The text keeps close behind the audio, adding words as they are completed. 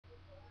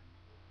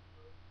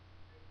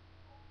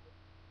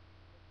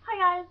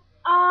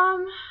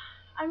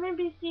I'm in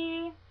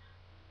BC.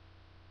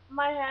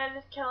 My head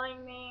is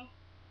killing me.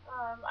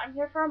 I'm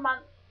here for a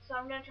month, so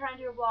I'm gonna try and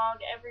do a vlog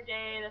every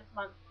day this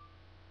month.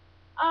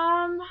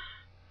 I'm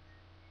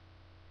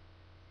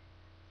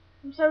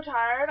so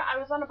tired. I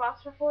was on a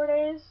bus for 4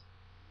 days,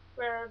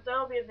 where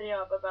there'll be a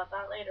video up about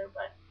that later,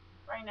 but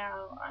right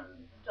now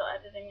I'm still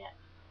editing it.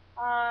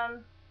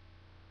 I'm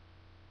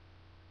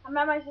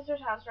at my sister's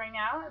house right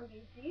now in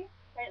BC,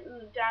 right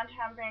in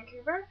downtown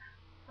Vancouver.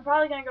 I'm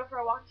probably gonna go for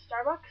a walk to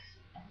Starbucks.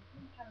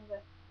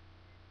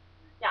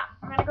 Yeah,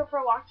 I'm gonna go for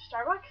a walk to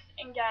Starbucks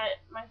and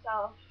get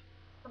myself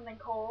something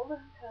cold,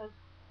 because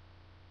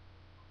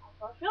that's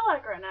what I feel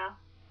like right now.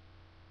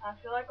 I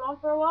feel like going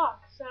for a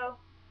walk, so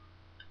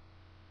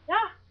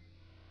yeah.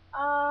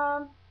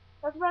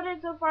 That's about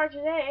it so far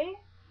today.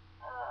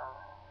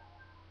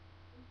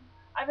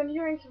 I've been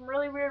hearing some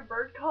really weird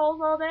bird calls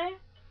all day.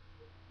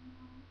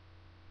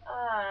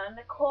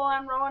 Nicole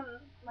and Rowan,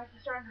 my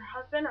sister and her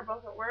husband, are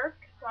both at work,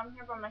 so I'm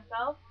here by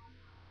myself.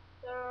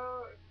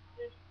 So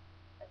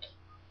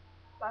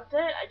that's it,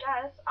 I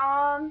guess.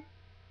 I'll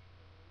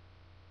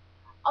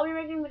be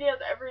making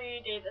videos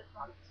every day this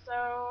month,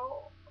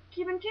 so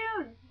keep in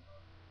tune.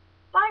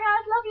 Bye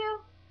guys, love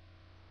you!